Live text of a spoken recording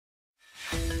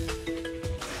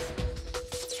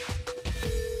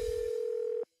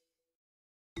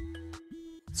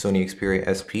Sony Xperia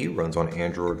SP runs on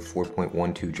Android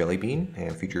 4.12 Jelly Bean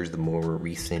and features the more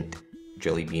recent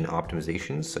Jelly Bean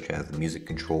optimizations such as the music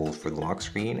controls for the lock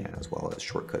screen as well as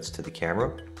shortcuts to the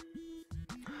camera.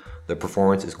 The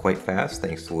performance is quite fast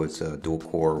thanks to its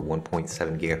dual-core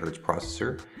 1.7 GHz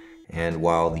processor, and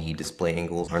while the display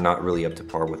angles are not really up to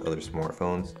par with other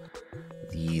smartphones,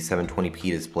 the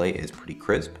 720p display is pretty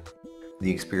crisp.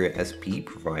 The Xperia SP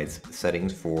provides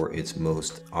settings for its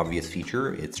most obvious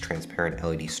feature, its transparent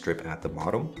LED strip at the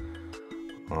bottom.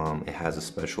 It has a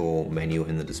special menu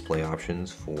in the display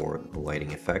options for the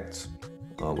lighting effects,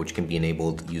 which can be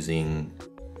enabled using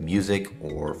music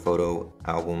or photo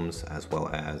albums, as well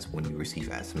as when you receive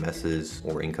SMSs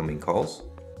or incoming calls.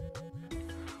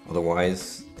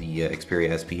 Otherwise, the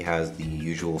Xperia SP has the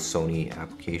usual Sony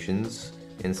applications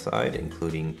inside,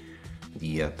 including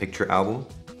the picture album,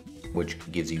 which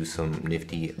gives you some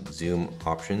nifty zoom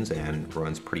options and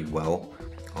runs pretty well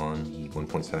on the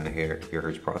 1.7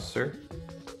 GHz processor.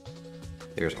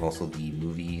 There's also the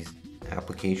movies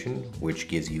application, which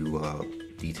gives you a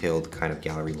detailed kind of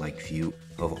gallery-like view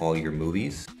of all your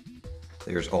movies.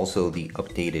 There's also the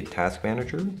updated task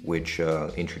manager, which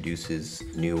introduces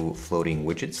new floating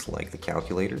widgets like the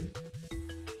calculator,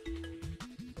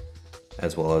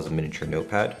 as well as a miniature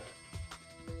notepad.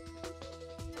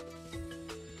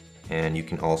 And you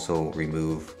can also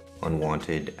remove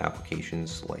unwanted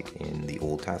applications like in the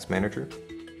old task manager.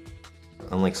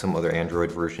 Unlike some other Android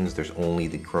versions, there's only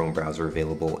the Chrome browser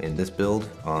available in this build.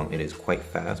 It is quite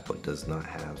fast but does not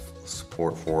have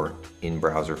support for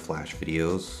in-browser flash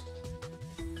videos.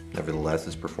 Nevertheless,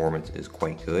 its performance is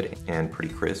quite good and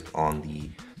pretty crisp on the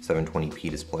 720p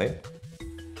display.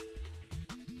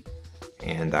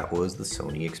 And that was the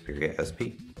Sony Xperia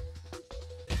SP.